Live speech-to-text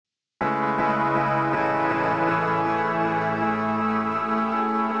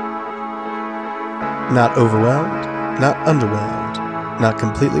Not overwhelmed, not underwhelmed, not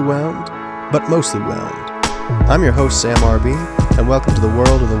completely whelmed, but mostly whelmed. I'm your host, Sam RB, and welcome to the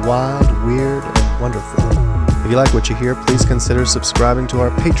world of the wild, weird, and wonderful. If you like what you hear, please consider subscribing to our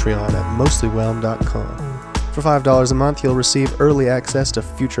Patreon at mostlyWhelmed.com. For $5 a month, you'll receive early access to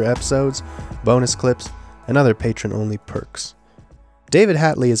future episodes, bonus clips, and other patron-only perks. David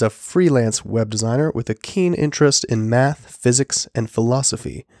Hatley is a freelance web designer with a keen interest in math, physics, and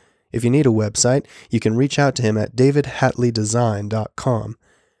philosophy. If you need a website, you can reach out to him at davidhatleydesign.com.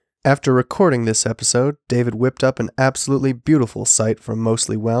 After recording this episode, David whipped up an absolutely beautiful site from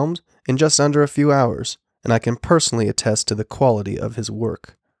Mostly Whelmed in just under a few hours, and I can personally attest to the quality of his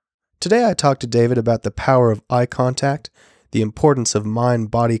work. Today I talked to David about the power of eye contact, the importance of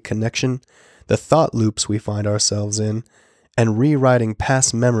mind-body connection, the thought loops we find ourselves in, and rewriting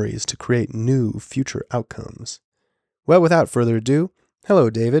past memories to create new future outcomes. Well, without further ado, hello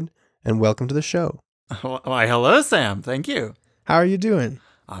David, and welcome to the show. Why, hello Sam, thank you. How are you doing?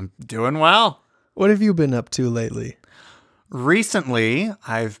 I'm doing well. What have you been up to lately? Recently,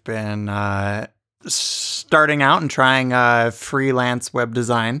 I've been starting out and trying freelance web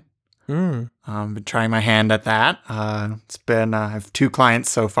design. Been trying my hand at that. It's been, I have 2 clients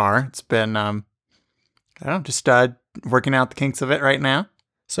so far. It's been, just working out the kinks of it right now.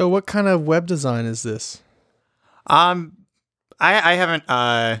 So what kind of web design is this? I haven't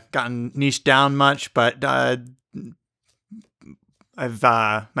gotten niched down much, but I've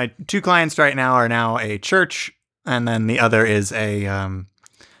my 2 clients right now are now a church, and then the other is a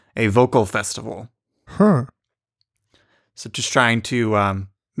vocal festival. Huh. So just trying to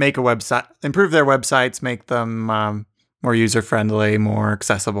make a website, improve their websites, make them more user-friendly, more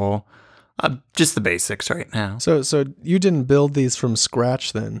accessible. Just the basics right now. So you didn't build these from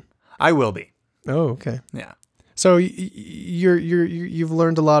scratch then? I will be. Oh, okay. Yeah. So you've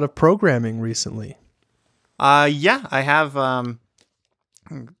learned a lot of programming recently. Yeah, I have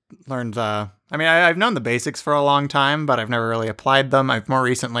learned. I've known the basics for a long time, but I've never really applied them. I've more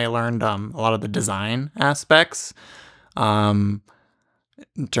recently learned a lot of the design aspects, in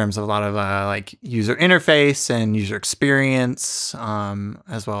terms of a lot of like user interface and user experience,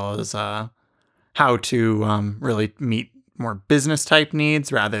 as well as how to really meet more business type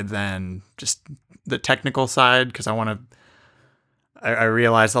needs rather than just the technical side. Because I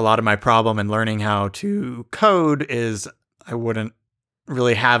realized a lot of my problem in learning how to code is I wouldn't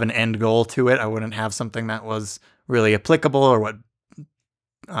really have an end goal to it. I wouldn't have something that was really applicable or what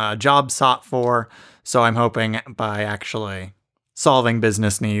jobs sought for. So I'm hoping by actually solving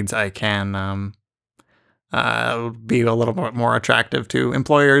business needs, I can be a little bit more attractive to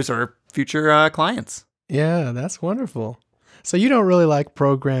employers or future clients. Yeah, that's wonderful. So you don't really like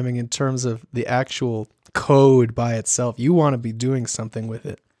programming in terms of the actual code by itself. You want to be doing something with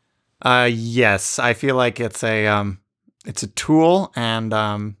it. Yes, I feel like it's a tool,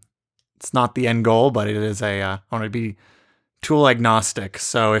 and it's not the end goal, but it is I want to be tool agnostic.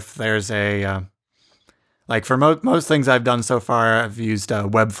 So if there's like for most things I've done so far, I've used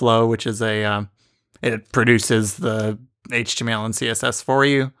Webflow, which is it produces the HTML and CSS for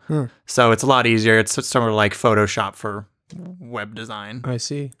you. So it's a lot easier. It's sort of like Photoshop for web design. I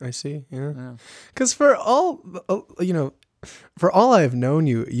see. Yeah. Because for all I've known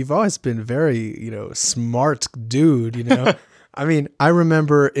you, you've always been very, smart dude, I mean, I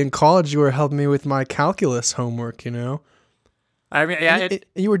remember in college you were helping me with my calculus homework, I mean, yeah,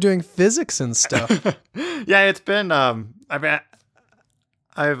 you were doing physics and stuff. Yeah, it's been. I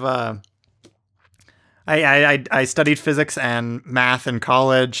studied physics and math in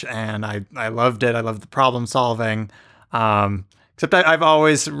college, and I loved it. I loved the problem solving. Except I've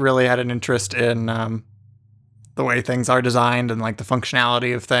always really had an interest in the way things are designed and like the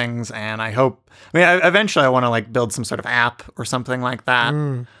functionality of things. And eventually I want to like build some sort of app or something like that,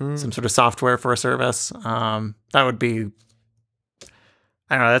 some sort of software for a service. That would be.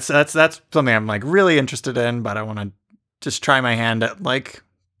 I don't know. That's something I'm like really interested in, but I want to just try my hand at like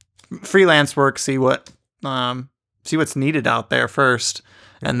freelance work, see what's needed out there first,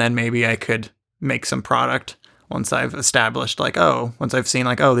 and then maybe I could make some product once I've established once I've seen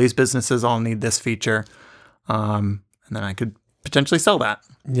these businesses all need this feature, and then I could potentially sell that.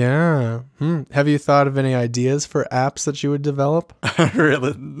 Yeah. Have you thought of any ideas for apps that you would develop?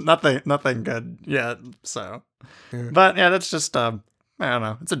 Really, nothing good yet. So, but yeah, that's just I don't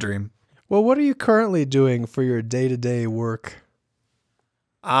know. It's a dream. Well, what are you currently doing for your day-to-day work?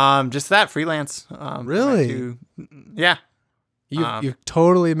 Just that freelance. Really? Yeah. You've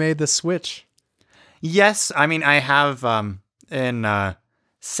totally made the switch. Yes, I mean I have in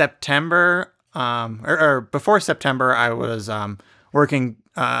September or before September I was working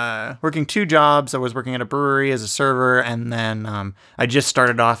working 2 jobs. I was working at a brewery as a server, and then I just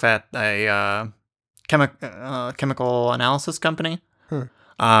started off at a chemical analysis company.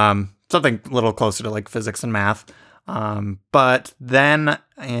 Something a little closer to like physics and math. But then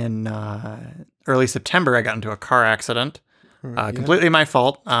in early September, I got into a car accident. Completely my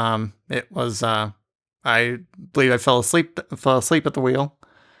fault. It was I believe I fell asleep at the wheel,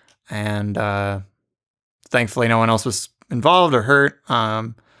 and thankfully no one else was involved or hurt.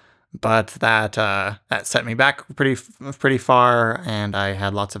 But that set me back pretty far, and I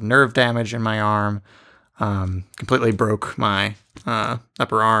had lots of nerve damage in my arm. Completely broke my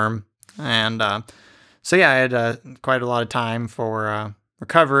upper arm, and so yeah, I had quite a lot of time for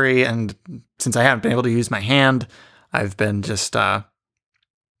recovery. And since I haven't been able to use my hand, I've been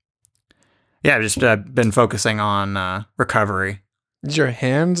been focusing on recovery. Is your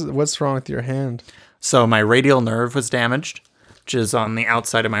hand? What's wrong with your hand? So my radial nerve was damaged, which is on the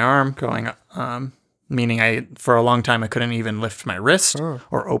outside of my arm, meaning for a long time I couldn't even lift my wrist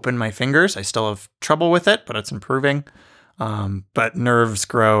or open my fingers. I still have trouble with it, but it's improving. But nerves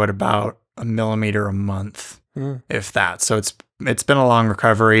grow at about 1 millimeter a month, if that. So it's been a long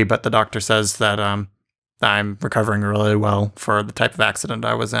recovery, but the doctor says that I'm recovering really well for the type of accident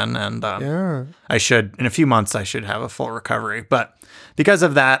I was in, and I should, in a few months, I should have a full recovery. But because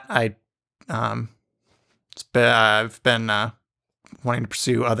of that, I've been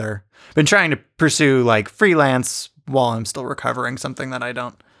trying to pursue like freelance while I'm still recovering, something that I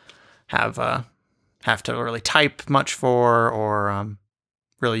don't have to really type much for or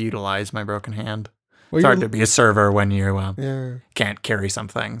really utilize my broken hand. Well, it's hard to be a server when you can't carry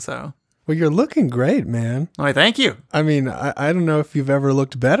something. So. Well, you're looking great, man. Oh, thank you. I mean, I don't know if you've ever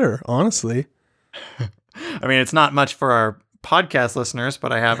looked better, honestly. I mean, it's not much for our podcast listeners,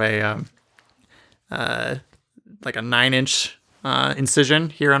 but I have like a 9-inch incision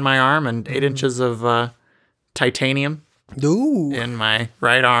here on my arm and 8 inches of titanium in my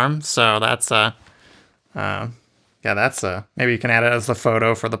right arm. So that's maybe you can add it as a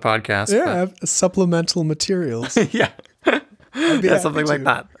photo for the podcast. Yeah, supplemental materials. Yeah. Something like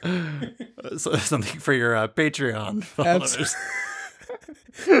that. So, something for your Patreon followers.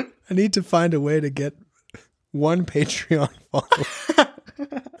 I need to find a way to get one Patreon follower.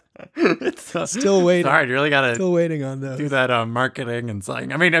 It's still waiting. Sorry, you really gotta still waiting on those. Do that marketing and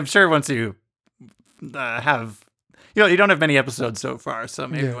selling. I mean, I'm sure once you have, you don't have many episodes so far, so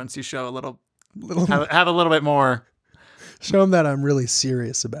maybe once you show have a little bit more, show them that I'm really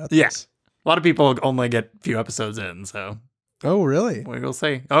serious about this. Yeah, a lot of people only get a few episodes in, so. Oh, really? We'll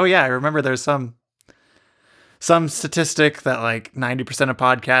see. Oh, yeah. I remember there's some statistic that like 90% of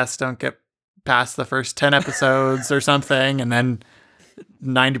podcasts don't get past the first 10 episodes or something, and then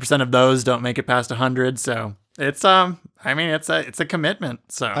 90% of those don't make it past 100. So it's I mean, it's a commitment.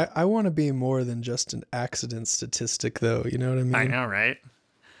 So I want to be more than just an accident statistic, though. You know what I mean? I know, right?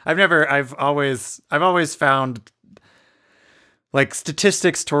 I've always found like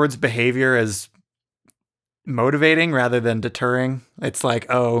statistics towards behavior as motivating rather than deterring. It's like,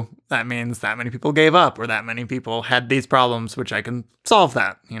 oh, that means that many people gave up or that many people had these problems, which I can solve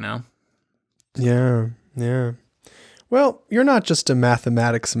that, Yeah. Well, you're not just a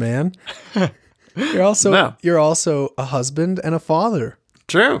mathematics man. You're also a husband and a father.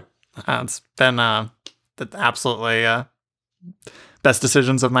 True. It's been the absolutely best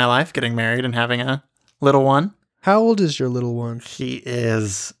decisions of my life, getting married and having a little one. How old is your little one? He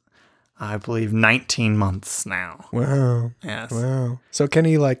is, I believe, 19 months now. Wow. Yes. Wow. So can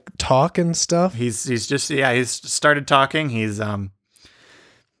he like talk and stuff? He's started talking. He's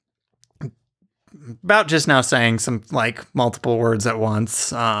about just now saying some like multiple words at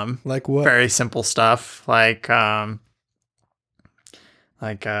once. Like what? Very simple stuff. Like the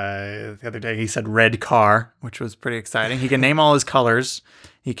other day he said red car, which was pretty exciting. He can name all his colors.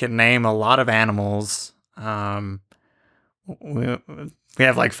 He can name a lot of animals. We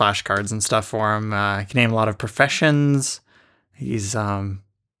have like flashcards and stuff for him. He can name a lot of professions. He's I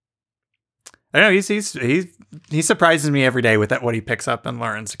don't know. He surprises me every day with what he picks up and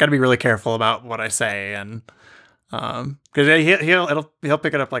learns. Got to be really careful about what I say, and because he'll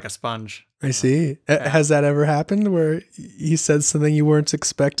pick it up like a sponge. I see. Has that ever happened where he said something you weren't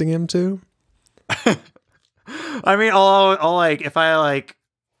expecting him to? I mean, I'll like if I like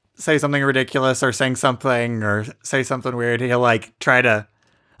say something ridiculous or say something weird, he'll like try to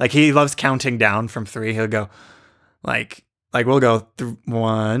like he loves counting down from 3. He'll go like we'll go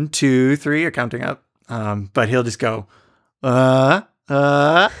 1, 2, 3 or counting up. But he'll just go, and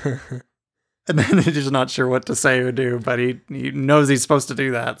then he's just not sure what to say or do, but he knows he's supposed to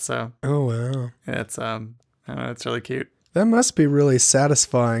do that. So, oh wow, it's I don't know, it's really cute. That must be really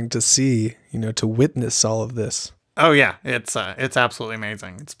satisfying to see, to witness all of this. Oh yeah, it's absolutely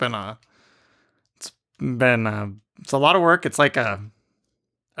amazing. It's a lot of work. It's like I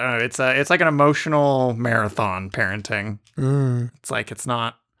don't know, it's like an emotional marathon parenting. It's like it's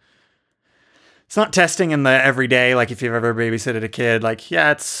not testing in the everyday, like if you've ever babysitted a kid, like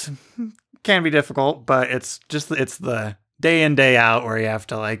yeah, can be difficult, but it's the day in, day out where you have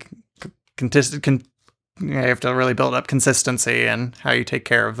to like you have to really build up consistency and how you take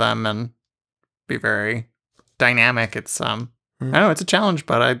care of them and be very dynamic. It's I don't know, it's a challenge,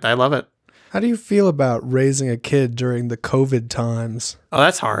 but I love it. How do you feel about raising a kid during the COVID times? Oh,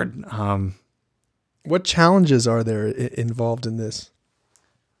 that's hard. What challenges are there involved in this?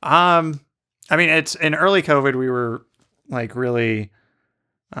 I mean, it's in early COVID, we were like really,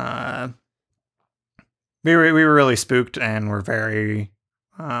 we were really spooked and we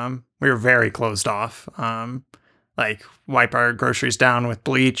were very closed off. Like wipe our groceries down with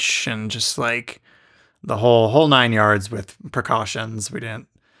bleach and just like the whole 9 yards with precautions. We didn't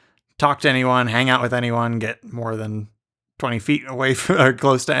talk to anyone, hang out with anyone, get more than 20 feet away from or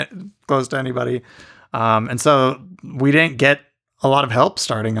close to anybody. And so we didn't get a lot of help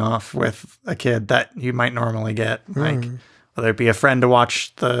starting off with a kid that you might normally get, like whether it be a friend to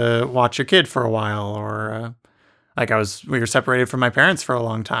watch your kid for a while, or we were separated from my parents for a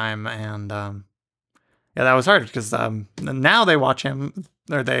long time, and yeah, that was hard because now they watch him,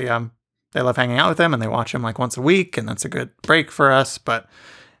 or they love hanging out with him, and they watch him like once a week, and that's a good break for us.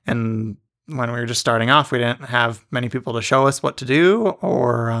 And when we were just starting off, we didn't have many people to show us what to do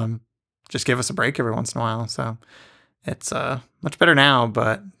or just give us a break every once in a while. So it's much better now.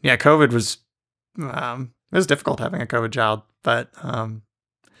 But yeah, COVID was it was difficult having a COVID child. But I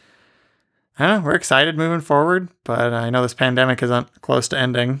don't know, we're excited moving forward. But I know this pandemic isn't close to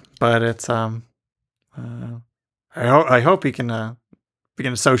ending. But it's I hope he can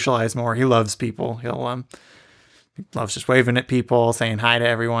begin to socialize more. He loves people. He loves just waving at people, saying hi to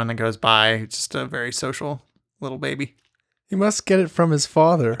everyone that goes by. He's just a very social little baby. He must get it from his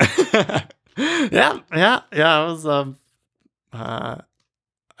father. Yeah. I was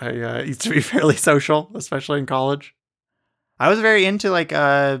I used to be fairly social, especially in college. I was very into like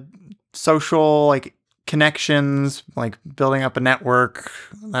social like connections, like building up a network,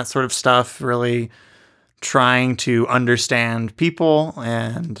 that sort of stuff, really trying to understand people.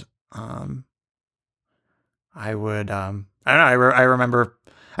 And I would, I don't know, I remember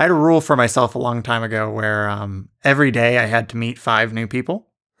I had a rule for myself a long time ago where every day I had to meet 5 new people.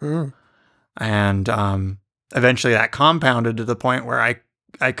 And eventually that compounded to the point where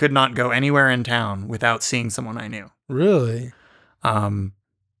I could not go anywhere in town without seeing someone I knew. Really? And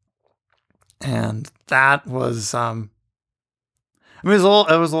that was, I mean, it was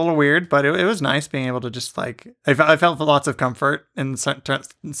a little weird, but it was nice being able to just like, I felt lots of comfort in the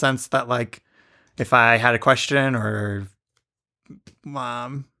sense that like, if I had a question or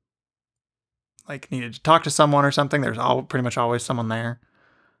like needed to talk to someone or something, there's pretty much always someone there.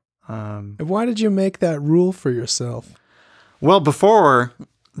 Why did you make that rule for yourself? Well, before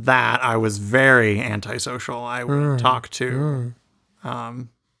that, I was very antisocial. I would talk to, or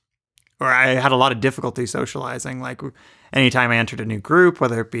I had a lot of difficulty socializing. Like anytime I entered a new group,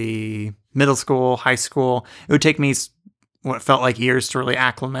 whether it be middle school, high school, it would take me what felt like years to really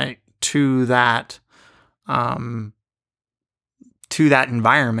acclimate to that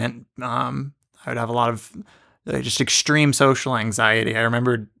environment. I would have a lot of just extreme social anxiety. I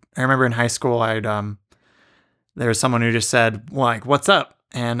remember in high school, there was someone who just said, well, like, "What's up?"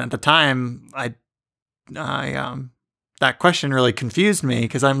 And at the time, I that question really confused me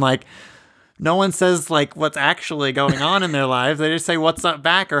because I'm like, no one says like what's actually going on in their lives. They just say "What's up"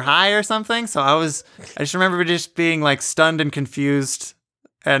 back or "Hi" or something. So I just remember just being like stunned and confused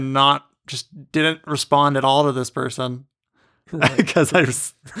and didn't respond at all to this person because I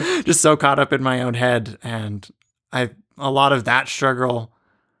was just so caught up in my own head. And a lot of that struggle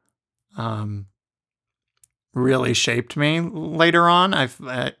really shaped me later on.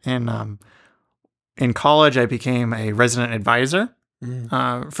 In college, I became a resident advisor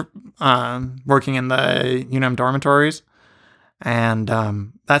for working in the UNM dormitories. And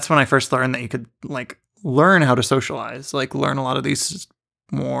that's when I first learned that you could like learn how to socialize, like learn a lot of these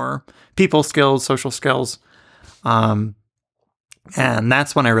more people skills, social skills. And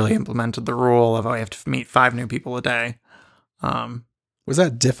that's when I really implemented the rule of I have to meet 5 new people a day. Was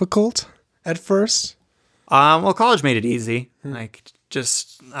that difficult at first? Well, college made it easy. Like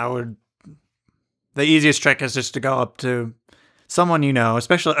the easiest trick is just to go up to someone,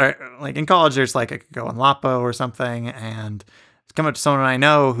 especially like in college, there's like, I could go on Lapo or something and come up to someone I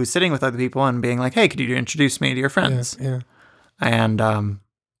know who's sitting with other people and being like, hey, could you introduce me to your friends? Yeah. And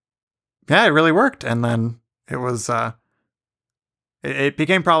yeah, it really worked. And then it was it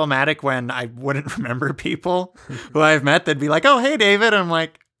became problematic when I wouldn't remember people who I've met. They'd be like, oh, hey, David. I'm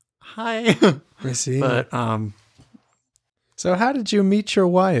like, hi. I see. But so how did you meet your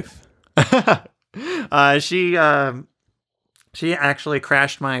wife? she actually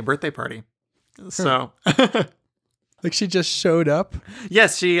crashed my birthday party. So Like she just showed up?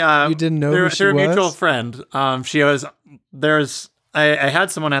 yes, she You didn't know who she through a was? mutual friend. I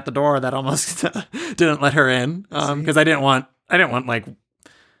had someone at the door that almost didn't let her in because I didn't want like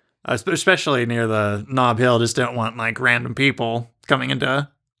especially near the Knob Hill, just didn't want like random people coming into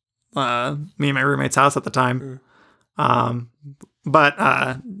me and my roommate's house at the time.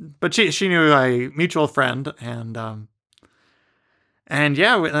 But she knew a mutual friend, and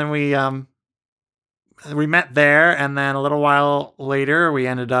yeah, then we met there, and then a little while later we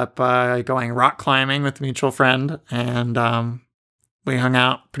ended up going rock climbing with a mutual friend, and we hung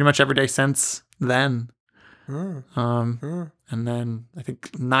out pretty much every day since then. And then I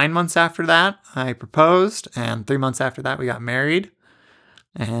think 9 months after that I proposed, and 3 months after that we got married.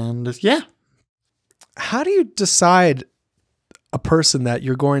 And yeah. How do you decide a person that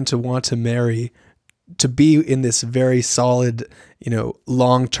you're going to want to marry to be in this very solid,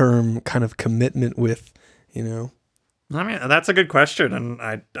 long-term kind of commitment with, I mean, that's a good question. And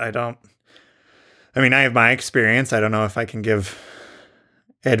I have my experience. I don't know if I can give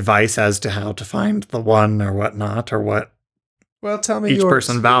advice as to how to find the one or whatnot, or what tell me each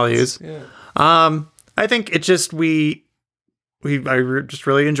person values. Yeah. I think it's just I just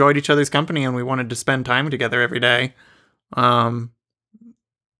really enjoyed each other's company, and we wanted to spend time together every day. And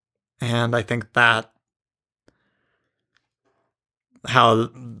I think that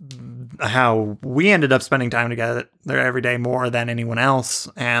how we ended up spending time together every day more than anyone else,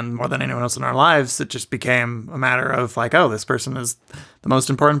 and more than anyone else in our lives, it just became a matter of like, oh, this person is the most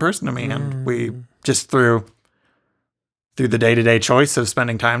important person to me. And we just through the day-to-day choice of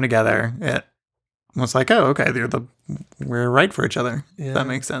spending time together, it was like, oh, okay, we're right for each other. Yeah. If that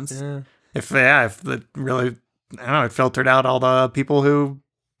makes sense. Yeah. If it really, I don't know, it filtered out all the people who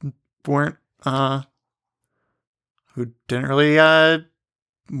weren't, who didn't really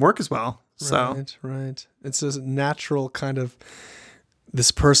work as well. So right. It's a natural kind of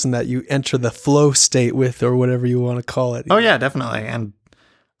this person that you enter the flow state with, or whatever you want to call it. Oh yeah, definitely. And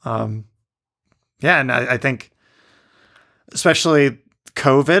and I think especially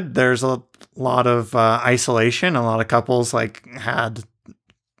COVID, there's a lot of isolation. A lot of couples I feel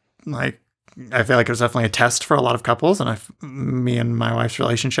like it was definitely a test for a lot of couples, and me and my wife's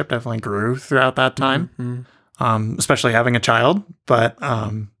relationship definitely grew throughout that time. Especially having a child, but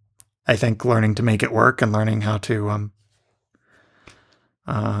I think learning to make it work and learning how to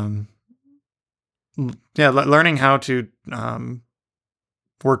learning how to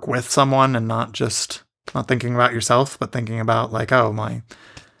work with someone, and not thinking about yourself, but thinking about like, oh, my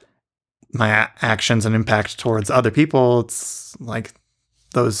actions and impact towards other people. It's like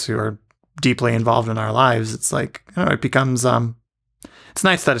those who are deeply involved in our lives. It's like, it becomes it's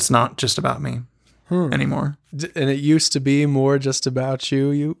nice that it's not just about me anymore. And it used to be more just about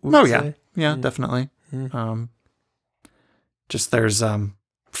you. You would say? Yeah, definitely. Just there's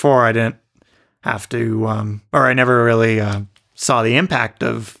before I didn't have to or I never really saw the impact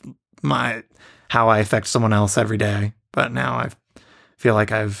of how I affect someone else every day. But now I feel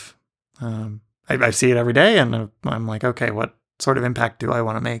like I see it every day, and I'm like, okay, what sort of impact do I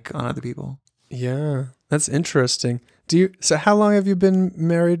want to make on other people? Yeah, that's interesting. So how long have you been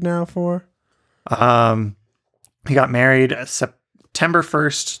married now for? We got married September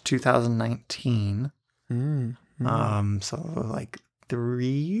 1st, 2019. So like 3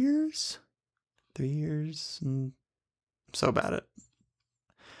 years? 3 years? I'm so bad at...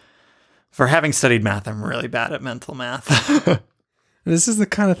 For having studied math, I'm really bad at mental math. This is the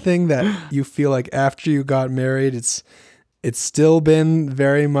kind of thing that you feel like after you got married, it's still been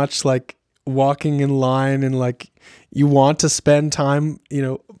very much like walking in line, and like you want to spend time,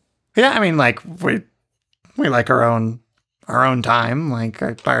 Yeah, I mean, like we like our own time, like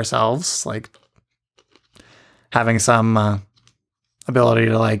by ourselves, like having some ability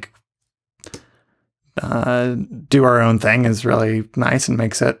to like do our own thing is really nice and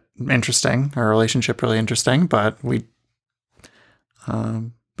makes it interesting, our relationship really interesting. But we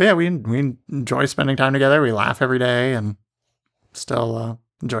enjoy spending time together. We laugh every day and still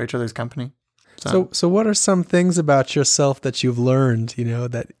enjoy each other's company. So what are some things about yourself that you've learned,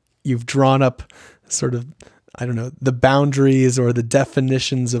 that you've drawn up sort of, I don't know, the boundaries or the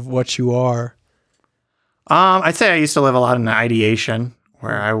definitions of what you are? I'd say I used to live a lot in ideation,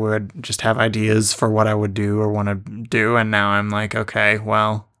 where I would just have ideas for what I would do or want to do, and now I'm like, okay,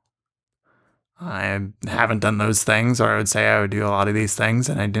 well, I haven't done those things, or I would say I would do a lot of these things,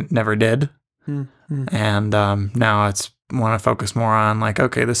 and I never did. Mm-hmm. And now it's want to focus more on like,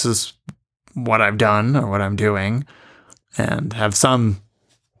 okay, this is what I've done or what I'm doing, and have some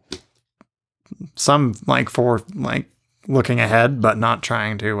like for like looking ahead, but not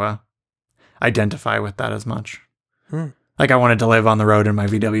trying to identify with that as much. Like I wanted to live on the road in my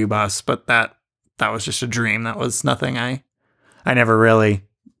VW bus, but that was just a dream. That was nothing. I never really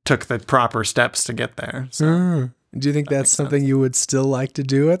took the proper steps to get there. So do you think that's something you would still like to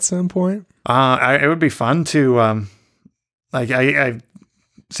do at some point? It would be fun to like I've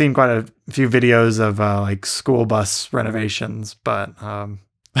seen quite a few videos of like school bus renovations, but I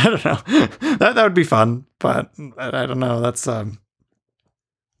don't know. that would be fun, but I don't know. That's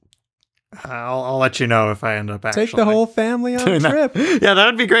I'll let you know if I end up actually take the whole family on a trip. Yeah, that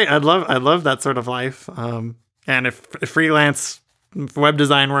would be great. I'd love that sort of life. And if freelance web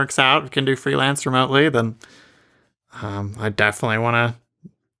design works out, we can do freelance remotely, then I definitely want to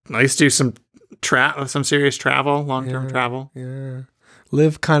at least do some serious travel, long-term travel. Yeah.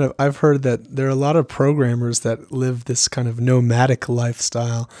 Live kind of, I've heard that there are a lot of programmers that live this kind of nomadic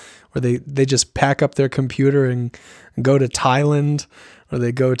lifestyle where they just pack up their computer and go to Thailand, or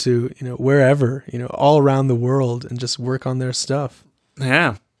they go to, wherever, all around the world and just work on their stuff.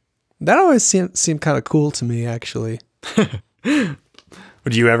 Yeah. That always seemed kind of cool to me, actually.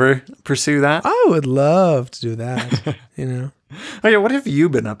 Would you ever pursue that? I would love to do that, Oh yeah, what have you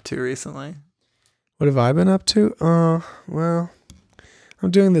been up to recently? What have I been up to? Well,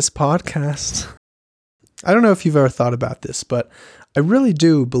 I'm doing this podcast. I don't know if you've ever thought about this, but I really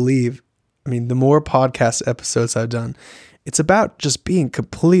do believe, the more podcast episodes I've done, it's about just being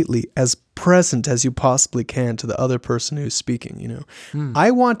completely as present as you possibly can to the other person who's speaking,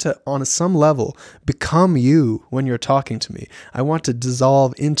 I want to, on some level, become you when you're talking to me. I want to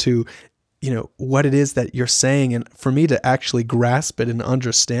dissolve into, what it is that you're saying, and for me to actually grasp it and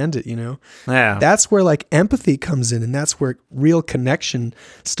understand it, Yeah. That's where like empathy comes in, and that's where real connection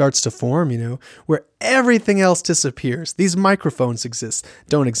starts to form, where everything else disappears. These microphones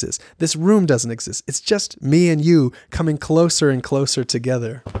don't exist. This room doesn't exist. It's just me and you coming closer and closer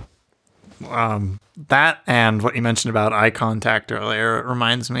together. That and what you mentioned about eye contact earlier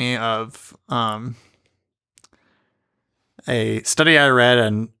reminds me of a study I read,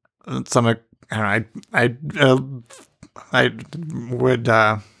 and some I would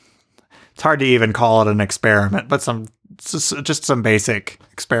it's hard to even call it an experiment, but just some basic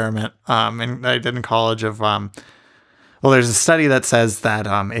experiment and I did in college of there's a study that says that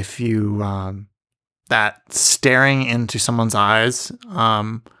if you that staring into someone's eyes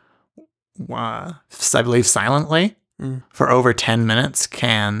I believe silently for over 10 minutes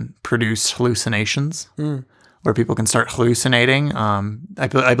can produce hallucinations. Where people can start hallucinating. I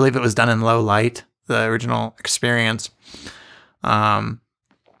believe it was done in low light, the original experience. But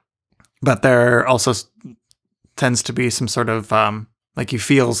there also tends to be some sort of, like you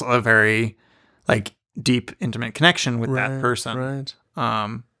feel a very like deep, intimate connection with that person. Right.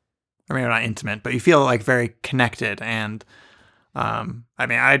 Or maybe not intimate, but you feel like very connected. And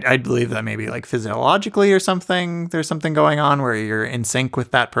I believe that maybe like physiologically or something, there's something going on where you're in sync with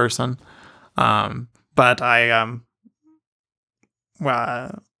that person. But I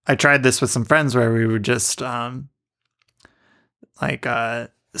tried this with some friends where we would just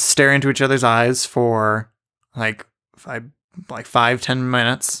stare into each other's eyes for like 5-10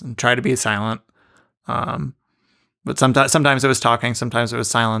 minutes and try to be silent. But sometimes it was talking, sometimes it was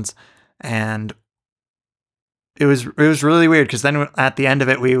silence, and it was really weird because then at the end of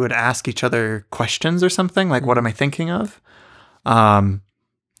it we would ask each other questions or something like, "What am I thinking of?"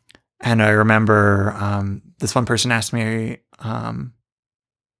 And I remember this one person asked me, or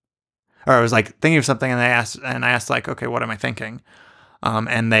I was like thinking of something, and I asked like, "Okay, what am I thinking?"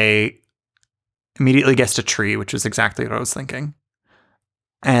 And they immediately guessed a tree, which was exactly what I was thinking.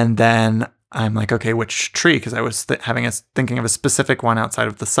 And then I'm like, "Okay, which tree?" Because I was thinking of a specific one outside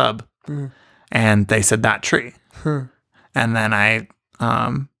of the sub, and they said that tree. And then I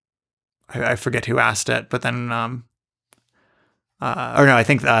forget who asked it, but then. I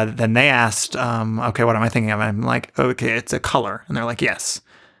think then they asked, okay, what am I thinking of? And I'm like, okay, it's a color. And they're like, yes.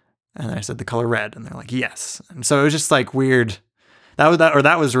 And I said the color red. And they're like, yes. And so it was just like weird.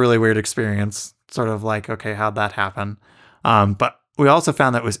 That was a really weird experience. Sort of like, okay, how'd that happen? But we also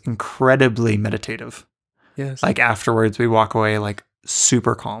found that it was incredibly meditative. Yes. Like afterwards, we walk away like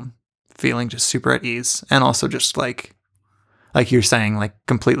super calm, feeling just super at ease. And also just like like you're saying, like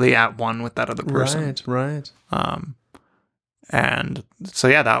completely at one with that other person. Right. And so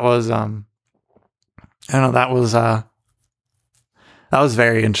yeah, that was I don't know, that was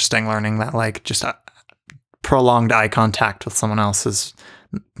very interesting learning that like just prolonged eye contact with someone else is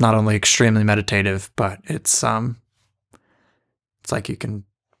not only extremely meditative, but it's like you can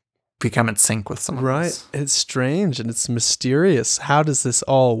become in sync with someone else. Right. It's strange and it's mysterious. How does this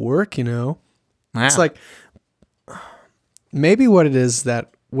all work, you know? Yeah. It's like maybe what it is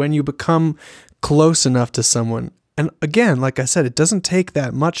that when you become close enough to someone, and again, like I said, it doesn't take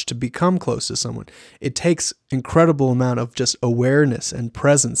that much to become close to someone. It takes incredible amount of just awareness and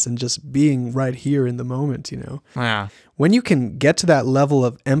presence and just being right here in the moment, you know? Yeah. When you can get to that level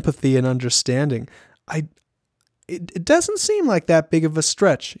of empathy and understanding, it doesn't seem like that big of a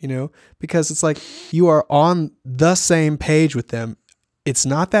stretch, you know, because it's like you are on the same page with them. It's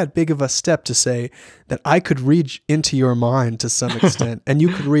not that big of a step to say that I could read into your mind to some extent and you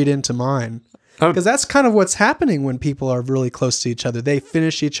could read into mine. Because that's kind of what's happening when people are really close to each other. They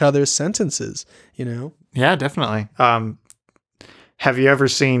finish each other's sentences, you know? Yeah, definitely. Have you ever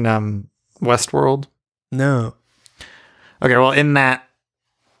seen Westworld? No. Okay, well, in that,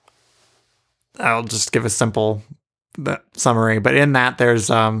 I'll just give a simple summary, but in that there's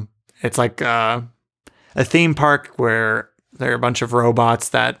it's like a theme park where there are a bunch of robots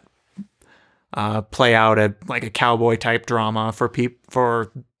that play out like a cowboy type drama for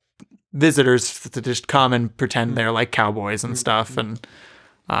visitors to just come and pretend they're like cowboys and stuff, and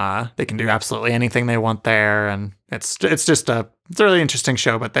they can do absolutely anything they want there, and it's a really interesting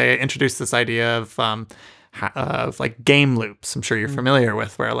show. But they introduced this idea of like game loops. I'm sure you're familiar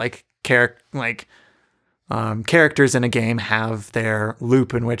with, where like characters in a game have their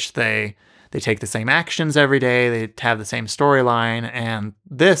loop in which they take the same actions every day, they have the same storyline, and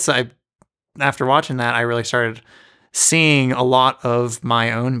after watching that, I really started seeing a lot of my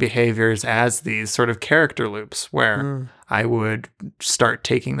own behaviors as these sort of character loops where I would start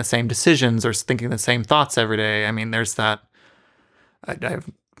taking the same decisions or thinking the same thoughts every day. I mean, there's that, I have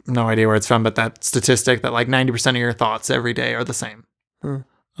no idea where it's from, but that statistic that like 90% of your thoughts every day are the same.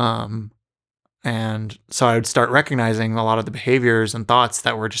 And so I would start recognizing a lot of the behaviors and thoughts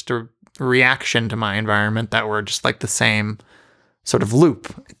that were just a reaction to my environment, that were just like the same sort of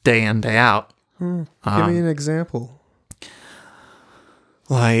loop day in, day out. Give me an example.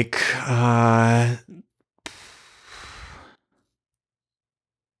 Like, I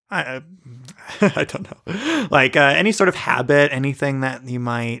don't know. Like any sort of habit, anything that you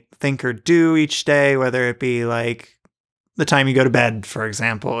might think or do each day, whether it be like the time you go to bed, for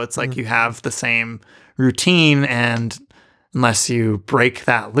example. It's like you have the same routine, and unless you break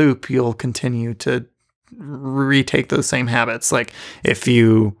that loop, you'll continue to retake those same habits. Like if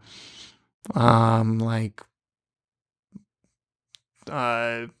you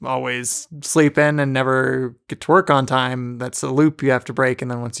always sleep in and never get to work on time, that's a loop you have to break. And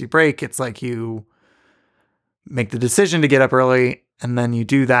then once you break, it's like you make the decision to get up early, and then you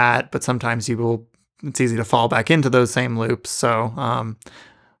do that, but sometimes it's easy to fall back into those same loops. So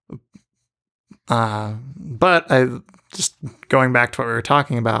but I just going back to what we were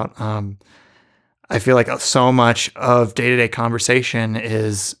talking about, I feel like so much of day-to-day conversation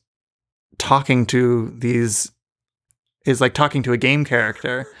is talking to a game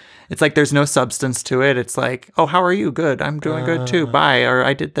character. It's like there's no substance to it. It's like, oh, how are you? Good. I'm doing good too. Bye. Or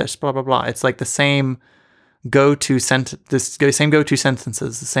I did this, blah, blah, blah. It's like the same go-to sentences,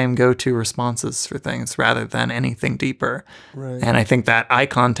 the same go-to responses for things rather than anything deeper. Right. And I think that eye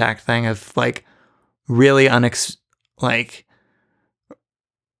contact thing of like really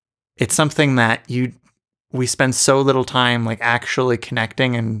it's something that we spend so little time like actually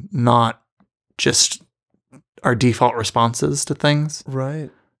connecting and not just our default responses to things. Right.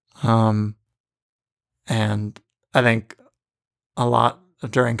 And I think a lot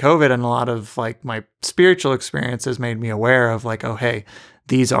during COVID and a lot of like my spiritual experiences made me aware of like, oh, hey,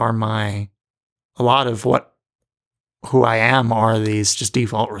 these are a lot of who I am are these just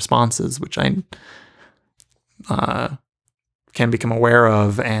default responses, which I can become aware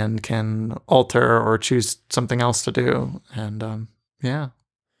of and can alter or choose something else to do. And yeah.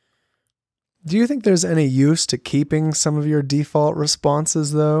 Do you think there's any use to keeping some of your default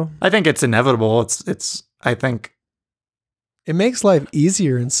responses though? I think it's inevitable. I think it makes life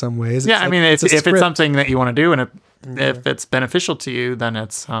easier in some ways. Yeah, I mean, if it's something that you want to do and if it's beneficial to you, then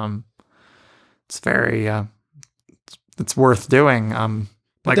it's very it's worth doing.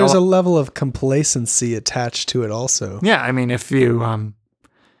 But like there's a level of complacency attached to it also. Yeah, I mean, if you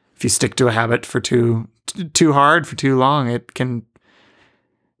stick to a habit for too hard for too long,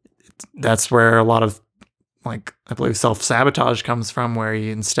 that's where a lot of like I believe self-sabotage comes from, where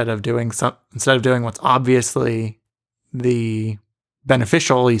you instead of doing what's obviously the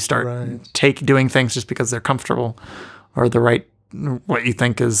beneficial, you start doing things just because they're comfortable or what you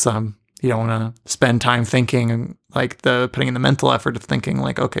think is you don't want to spend time thinking, like putting in the mental effort of thinking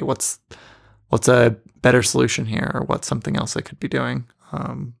like, okay, what's a better solution here, or what's something else I could be doing.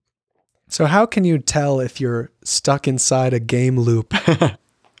 So how can you tell if you're stuck inside a game loop?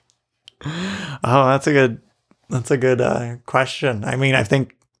 Oh, that's a good question. I mean, I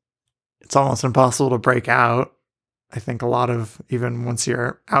think it's almost impossible to break out. I think even once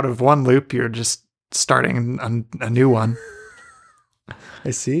you're out of one loop, you're just starting a new one.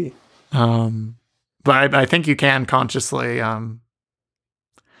 I see. But I think you can consciously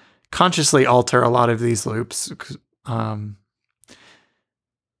alter a lot of these loops.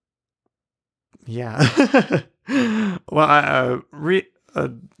 Yeah. Well,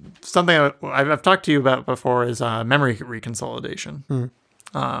 something I've talked to you about before is memory reconsolidation.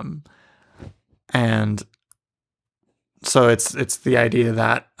 And so it's the idea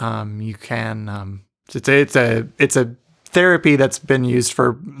that you can it's a therapy that's been used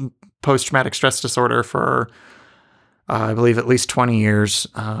for post-traumatic stress disorder for I believe at least 20 years.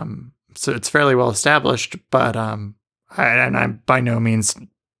 So it's fairly well established, but I'm by no means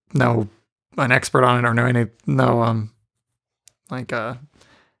an expert on it or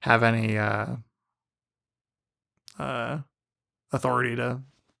have any authority to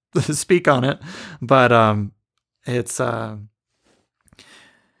speak on it, but it's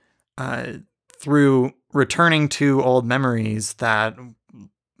through returning to old memories that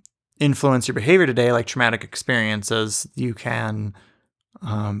influence your behavior today, like traumatic experiences, you can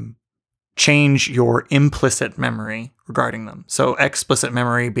change your implicit memory regarding them. So explicit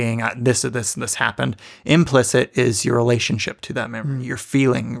memory being this happened. Implicit is your relationship to that memory, your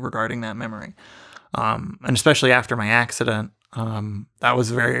feeling regarding that memory. And especially after my accident, that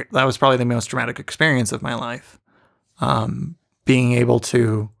was probably the most traumatic experience of my life. Being able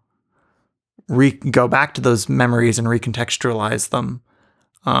to go back to those memories and recontextualize them.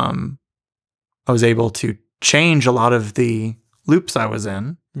 I was able to change a lot of the loops I was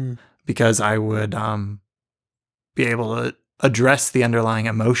in because I would be able to address the underlying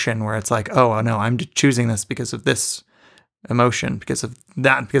emotion where it's like, oh no, I'm choosing this because of this emotion, because of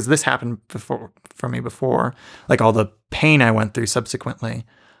that, because this happened for me before. Like all the pain I went through subsequently,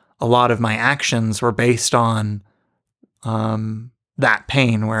 a lot of my actions were based on that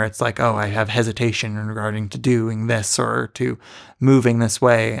pain, where it's like, oh, I have hesitation regarding to doing this or to moving this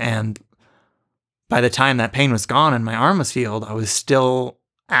way. And by the time that pain was gone and my arm was healed, I was still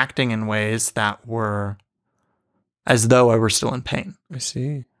acting in ways that were as though I were still in pain. I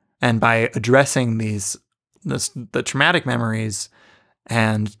see. And by addressing the traumatic memories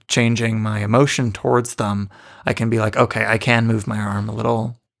and changing my emotion towards them, I can be like, okay, I can move my arm a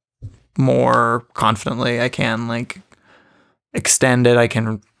little more confidently. I can extend it. I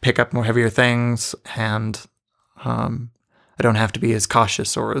can pick up more heavier things, and I don't have to be as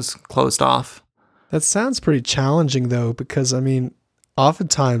cautious or as closed off. That sounds pretty challenging though, because I mean,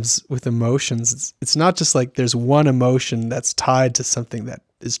 oftentimes with emotions, it's not just like there's one emotion that's tied to something that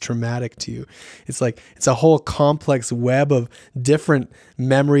is traumatic to you. It's like it's a whole complex web of different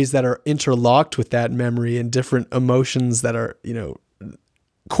memories that are interlocked with that memory and different emotions that are,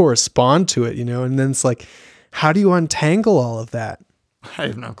 correspond to it, and then it's like, how do you untangle all of that? I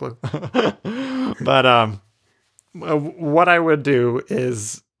have no clue. But what I would do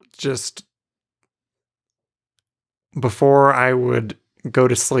is just before I would go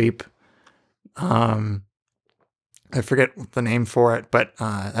to sleep, I forget the name for it, but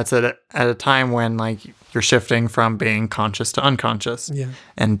that's at a time when you're shifting from being conscious to unconscious. Yeah.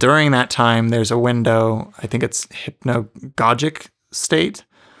 And during that time, there's a window, I think it's hypnagogic state,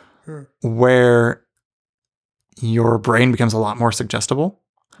 where your brain becomes a lot more suggestible.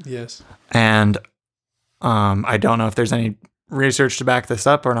 Yes. And I don't know if there's any research to back this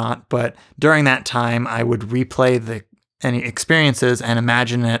up or not, but during that time, I would replay any experiences and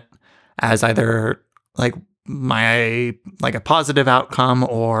imagine it as either a positive outcome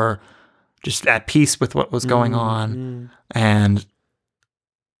or just at peace with what was going on. And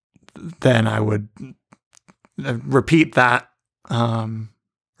then I would repeat that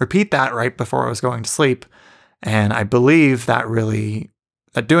right before I was going to sleep. And I believe that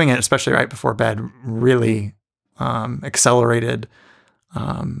doing it, especially right before bed, really accelerated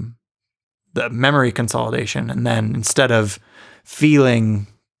the memory consolidation. And then instead of feeling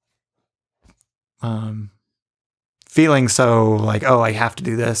so like, oh, I have to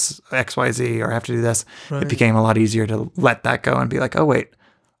do this, XYZ, or I have to do this, It became a lot easier to let that go and be like, oh, wait,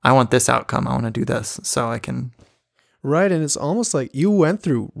 I want this outcome. I want to do this so I can Right. And it's almost like you went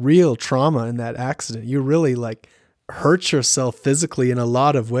through real trauma in that accident. You really like hurt yourself physically in a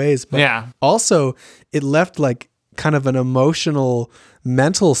lot of ways. But Yeah. also it left like kind of an emotional,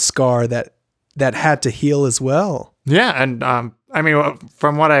 mental scar that had to heal as well. Yeah. And I mean,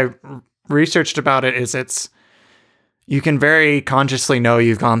 from what I researched about it, you can very consciously know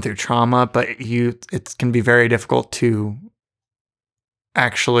you've gone through trauma, but it can be very difficult to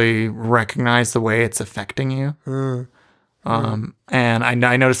actually recognize the way it's affecting you. And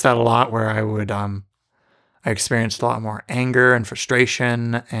I noticed that a lot where I experienced a lot more anger and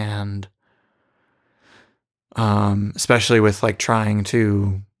frustration, and especially with like trying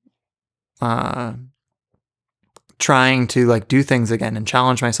to like do things again and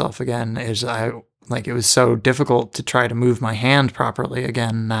challenge myself again. It was so difficult to try to move my hand properly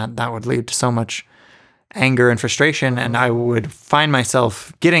again that would lead to so much anger and frustration, and I would find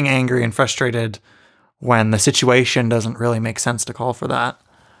myself getting angry and frustrated when the situation doesn't really make sense to call for that.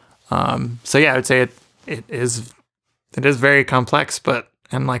 So yeah, I would say it is very complex,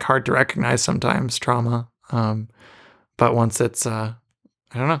 and like hard to recognize sometimes, trauma. But once it's I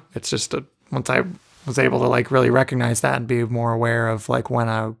don't know, it's just once I was able to like really recognize that and be more aware of like when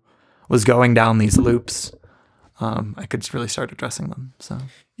I was going down these loops, I could really start addressing them. So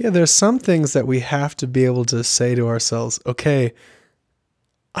yeah, there's some things that we have to be able to say to ourselves, okay,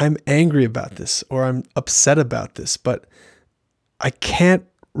 I'm angry about this or I'm upset about this, but I can't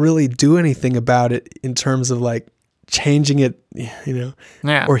really do anything about it in terms of like changing it,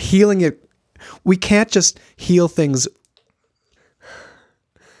 yeah. or healing it. We can't just heal things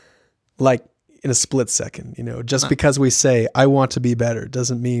like in a split second, just because we say, I want to be better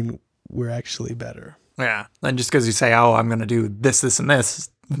doesn't mean we're actually better. Yeah. And just because you say, oh, I'm going to do this, this, and this,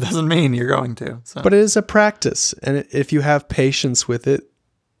 doesn't mean you're going to. So. But it is a practice. And if you have patience with it,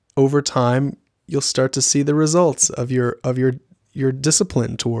 over time, you'll start to see the results of your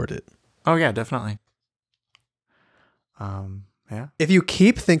discipline toward it. Oh, yeah, definitely. Yeah. If you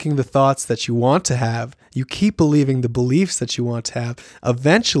keep thinking the thoughts that you want to have, you keep believing the beliefs that you want to have,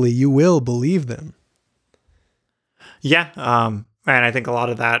 eventually you will believe them. Yeah. And I think a lot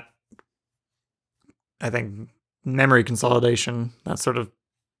of that, memory consolidation, that sort of,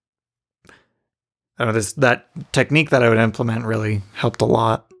 that technique that I would implement really helped a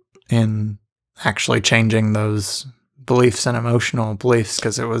lot in actually changing those beliefs and emotional beliefs,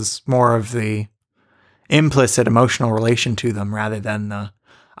 because it was more of the implicit emotional relation to them rather than the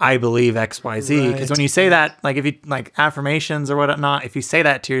I believe XYZ. Because when you say that, like if you like affirmations or whatnot, if you say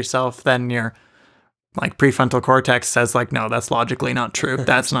that to yourself, then your like prefrontal cortex says like, no, that's logically not true.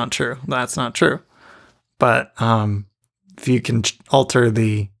 That's not true. That's not true. But if you can alter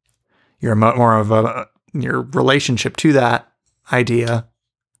your relationship to that idea,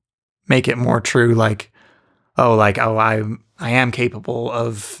 make it more true, I am capable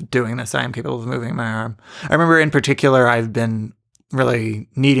of doing this. I am capable of moving my arm. I remember in particular, I've been really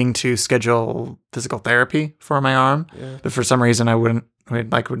needing to schedule physical therapy for my arm, but for some reason I would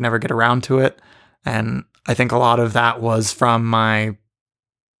never get around to it. And I think a lot of that was from my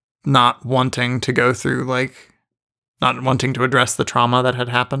not wanting to go through, not wanting to address the trauma that had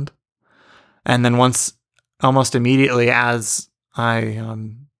happened. And then almost immediately as I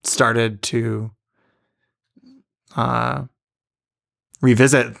started to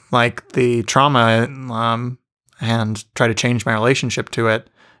revisit the trauma and try to change my relationship to it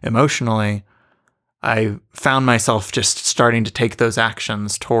emotionally, I found myself just starting to take those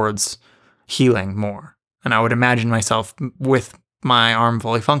actions towards healing more. And I would imagine myself with my arm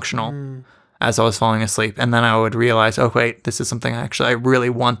fully functional as I was falling asleep. And then I would realize, oh, wait, this is something I really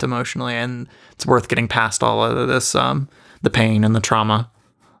want emotionally, and it's worth getting past all of this, the pain and the trauma.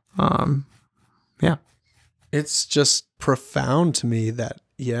 Yeah. It's just profound to me that,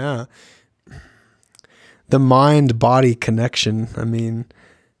 the mind-body connection. I mean,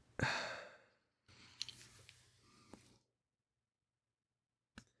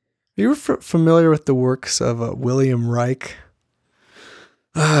 you were familiar with the works of William Reich?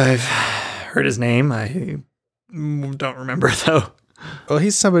 I've heard his name. I don't remember, though. Well,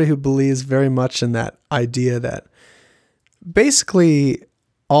 he's somebody who believes very much in that idea that basically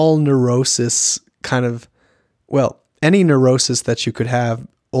all neurosis any neurosis that you could have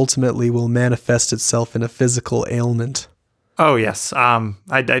ultimately will manifest itself in a physical ailment. Oh, yes. I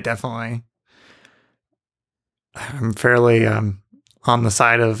definitely, I'm fairly on the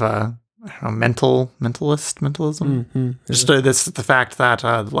side of mentalism. Mm-hmm. Just the fact that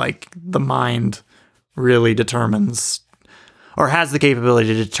the mind really determines or has the capability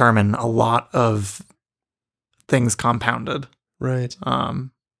to determine a lot of things compounded. Right.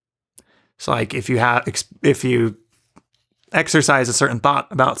 So if you exercise a certain thought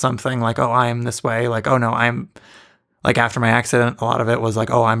about something, like, oh, I am this way, like, oh no, I'm like, after my accident, a lot of it was like,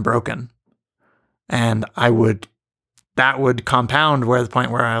 oh, I'm broken. And that would compound where the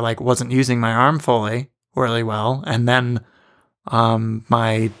point where I like wasn't using my arm fully really well. And then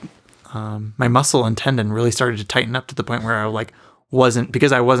my muscle and tendon really started to tighten up to the point where I like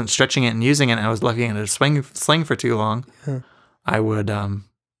because I wasn't stretching it and using it and I was looking at a sling for too long. Yeah. I would,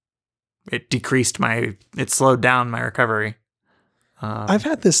 it slowed down my recovery. I've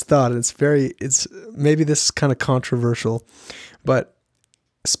had this thought, and it's maybe this is kind of controversial, but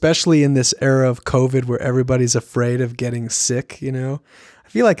especially in this era of COVID where everybody's afraid of getting sick, I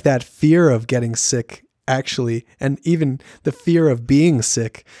feel like that fear of getting sick actually, and even the fear of being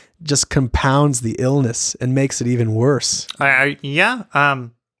sick, just compounds the illness and makes it even worse. I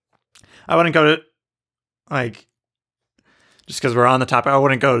wouldn't go to, like, just because we're on the topic, I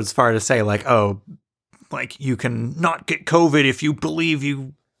wouldn't go as far to say like, oh, like you can not get COVID if you believe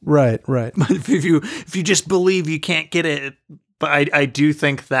you. Right. if you just believe you can't get it. But I do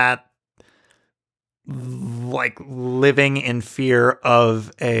think that like living in fear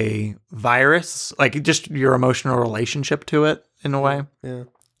of a virus, like just your emotional relationship to it in a way. Yeah.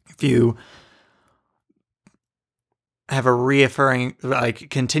 If you have a reoccurring, like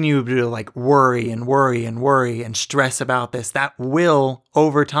continue to like worry and stress about this, that will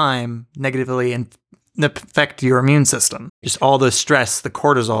over time negatively affect your immune system. Just all the stress, the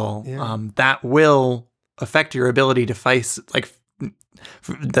cortisol, that will affect your ability to face like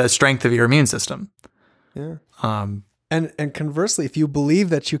the strength of your immune system. Yeah. And conversely, if you believe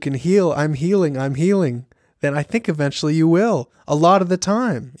that you can heal, I'm healing, then I think eventually you will. A lot of the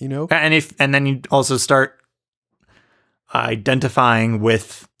time, And then you also start identifying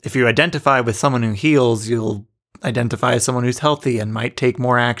with, if you identify with someone who heals, you'll identify as someone who's healthy and might take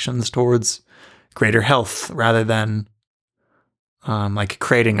more actions towards greater health rather than like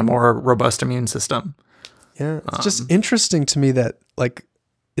creating a more robust immune system. Yeah, it's just interesting to me that like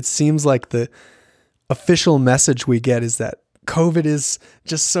it seems like the official message we get is that COVID is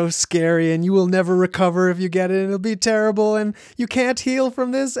just so scary and you will never recover if you get it and it'll be terrible and you can't heal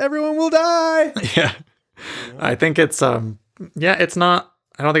from this. Everyone will die. Yeah. I think it's it's not,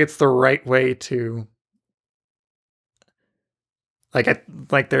 I don't think it's the right way to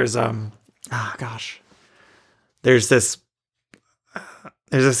there's this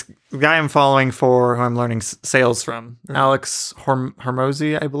guy I'm following who I'm learning sales from, Alex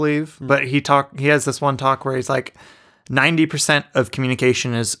Hormozy, I believe. But he has this one talk where he's like 90% of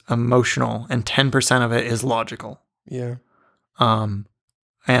communication is emotional and 10% of it is logical. Yeah. And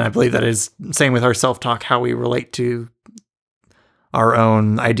I believe that is same with our self-talk, how we relate to our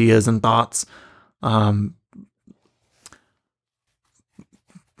own ideas and thoughts. But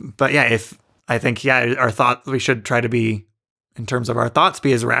yeah, we should try to be, in terms of our thoughts,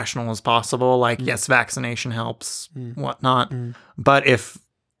 be as rational as possible. Like, yes, vaccination helps, whatnot. But if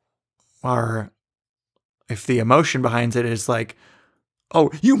the emotion behind it is like, oh,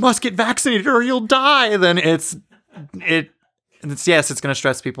 you must get vaccinated or you'll die, then it's going to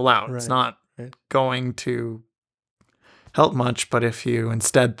stress people out. Right. It's not going to help much. But if you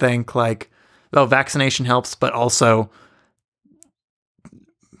instead think like, oh, vaccination helps, but also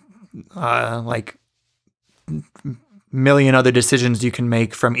like million other decisions you can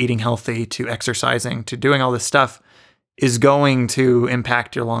make, from eating healthy to exercising to doing all this stuff, is going to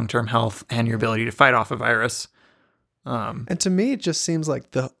impact your long-term health and your ability to fight off a virus. And to me, it just seems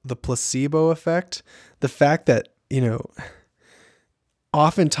like the placebo effect, the fact that,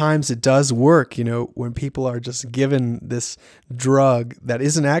 oftentimes it does work, when people are just given this drug that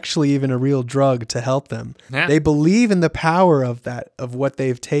isn't actually even a real drug to help them. Yeah. They believe in the power of what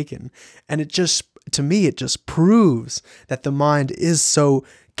they've taken. And to me, it just proves that the mind is so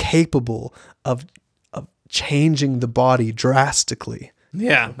capable of changing the body drastically.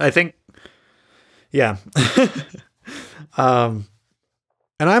 Yeah, I think, yeah. And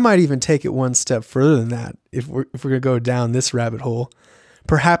I might even take it one step further than that. If we're going to go down this rabbit hole,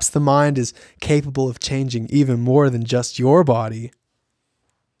 perhaps the mind is capable of changing even more than just your body.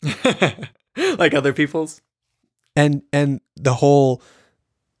 Like other people's? And the whole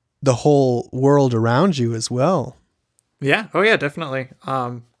world around you as well. Yeah. Oh yeah, definitely.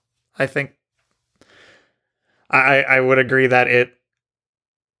 I think I would agree that it,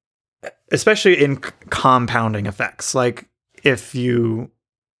 especially in compounding effects, like if your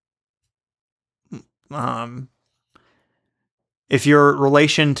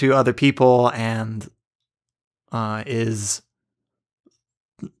relation to other people and is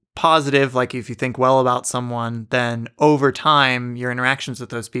positive, like if you think well about someone, then over time, your interactions with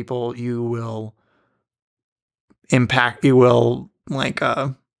those people, you will impact. You will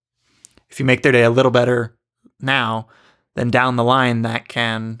if you make their day a little better now, then down the line that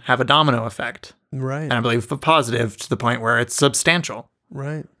can have a domino effect. Right. And I believe positive to the point where it's substantial.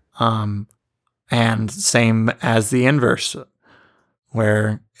 Right. And same as the inverse,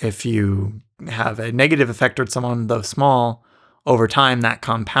 where if you have a negative effect towards someone, though small, over time, that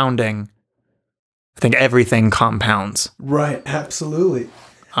compounding, I think everything compounds. Right. Absolutely.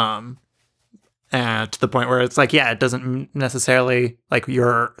 To the point where it's like, yeah, it doesn't necessarily, like,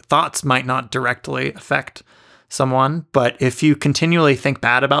 your thoughts might not directly affect someone, but if you continually think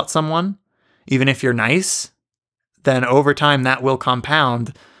bad about someone, even if you're nice, then over time that will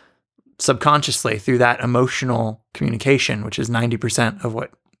compound subconsciously through that emotional communication, which is 90% of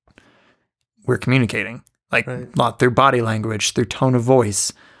what we're communicating. Like, a lot through body language, through tone of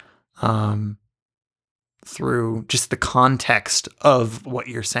voice, through just the context of what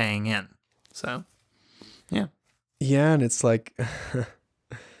you're saying in. So, yeah. Yeah, and it's like,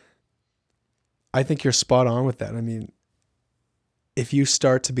 I think you're spot on with that. I mean, if you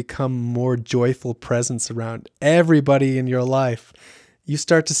start to become more joyful presence around everybody in your life, you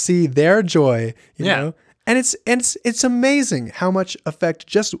start to see their joy, you know? And it's amazing how much effect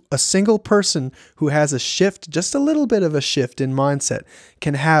just a single person who has a shift, just a little bit of a shift in mindset,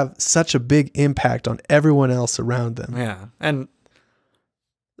 can have such a big impact on everyone else around them. Yeah. And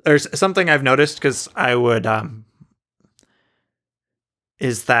there's something I've noticed, because I would,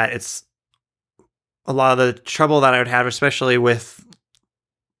 is that it's a lot of the trouble that I would have, especially with,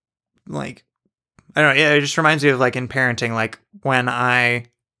 like, I don't know, it just reminds me of, like, in parenting, like, when I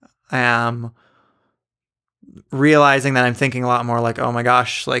am realizing that I'm thinking a lot more like, oh my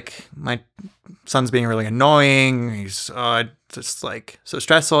gosh, like, my son's being really annoying, he's just, like, so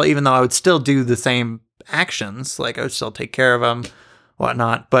stressful, even though I would still do the same actions, like, I would still take care of him,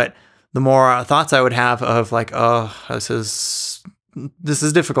 whatnot, but the more thoughts I would have of, like, oh, this is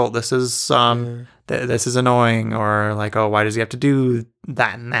difficult, this is this is annoying, or like, oh, why does he have to do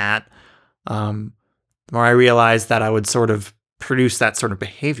that and that, the more I realized that I would sort of produce that sort of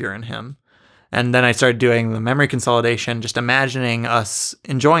behavior in him. And then I started doing the memory consolidation, just imagining us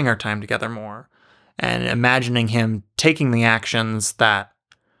enjoying our time together more, and imagining him taking the actions that,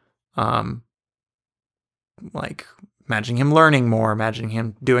 like, imagining him learning more, imagining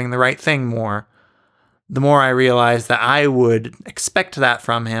him doing the right thing more. The more I realized that I would expect that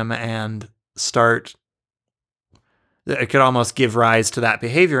from him, and it could almost give rise to that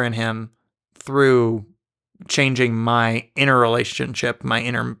behavior in him through changing my inner relationship, my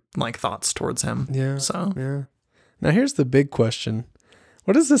inner, like, thoughts towards him. Yeah. So, yeah. Now here's the big question.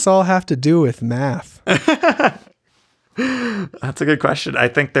 What does this all have to do with math? That's a good question. I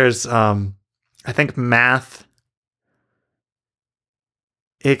think there's, I think math,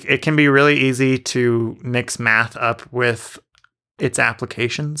 it can be really easy to mix math up with its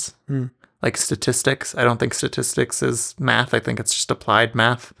applications. Like statistics. I don't think statistics is math. I think it's just applied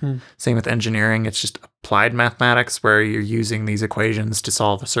math. Same with engineering. It's just applied mathematics, where you're using these equations to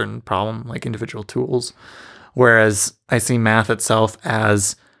solve a certain problem, like individual tools. Whereas I see math itself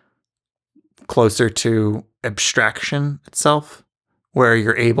as closer to abstraction itself, where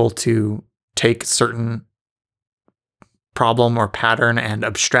you're able to take certain problem or pattern and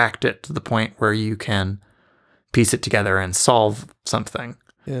abstract it to the point where you can piece it together and solve something.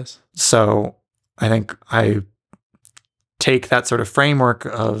 Yes. So I think I take that sort of framework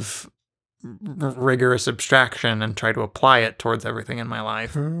of rigorous abstraction and try to apply it towards everything in my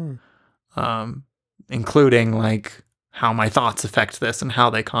life, including, like, how my thoughts affect this and how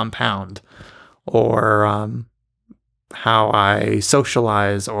they compound, or how I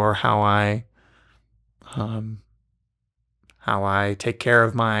socialize, or how I take care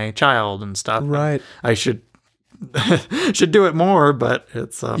of my child and stuff. Right. I should do it more, but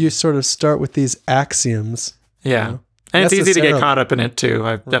it's you sort of start with these axioms. Yeah. You know? And it's easy to get caught up in it too.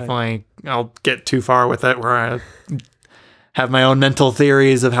 I'll get too far with it, where I have my own mental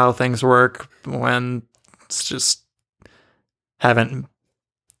theories of how things work, when it's just haven't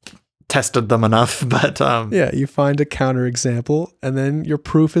tested them enough. But yeah, you find a counterexample, and then your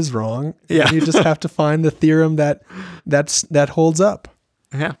proof is wrong. Yeah. And you just have to find the theorem that holds up.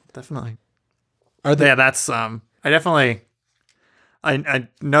 Yeah, definitely. That's I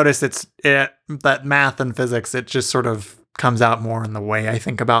notice that math and physics, it just sort of comes out more in the way I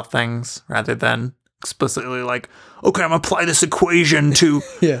think about things, rather than explicitly like, okay, I'm gonna apply this equation to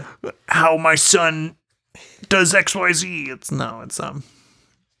how my son does XYZ. It's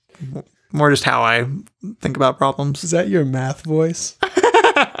more just how I think about problems. Is that your math voice?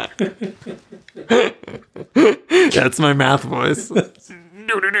 That's my math voice.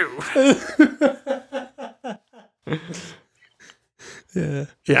 No.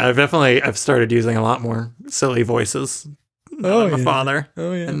 Yeah, I've started using a lot more silly voices. I'm a father.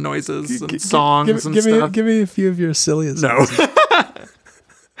 Oh yeah. And noises and songs and give stuff. Give me a few of your silliest. No. voices.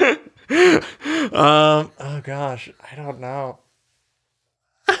 Oh gosh, I don't know.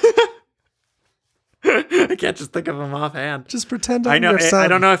 I can't just think of them offhand. Just pretend I I'm know. your son. I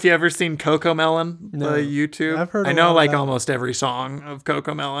don't know if you ever seen Coco Melon, No. the YouTube. I've heard I a know lot of like that. almost every song of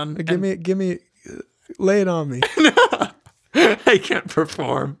Coco Melon. Give me, lay it on me. I can't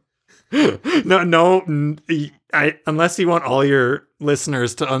perform. No. Unless you want all your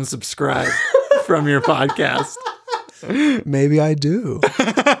listeners to unsubscribe from your podcast. Maybe I do.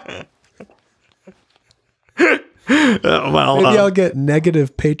 Well, Maybe I'll get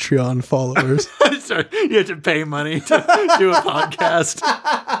negative Patreon followers. sorry, you have to pay money to do a podcast.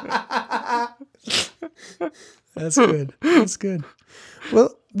 That's good. That's good.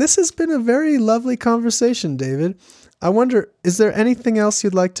 Well, this has been a very lovely conversation, David. I wonder, is there anything else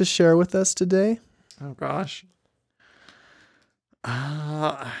you'd like to share with us today? Oh gosh.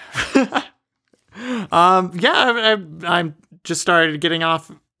 Yeah, I'm just started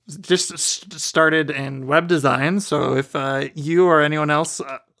started in web design. So if you or anyone else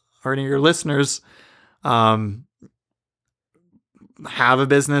or any of your listeners have a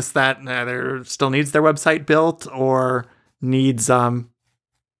business that either still needs their website built or needs or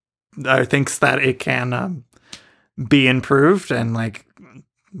thinks that it can be improved, and like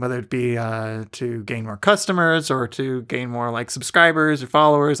whether it be to gain more customers or to gain more like subscribers or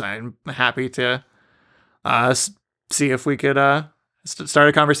followers, I'm happy to see if we could start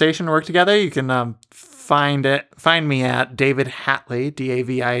a conversation and work together. You can find me at David Hatley,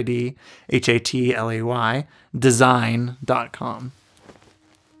 DavidHatley, design.com.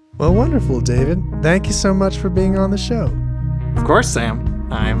 Well, wonderful, David. Thank you so much for being on the show. Of course, Sam.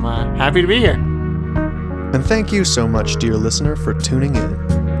 I'm happy to be here. And thank you so much, dear listener, for tuning in.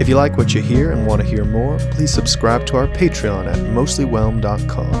 If you like what you hear and want to hear more, please subscribe to our Patreon at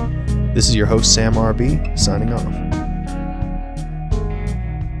mostlyWhelmed.com. This is your host, Sam RB, signing off.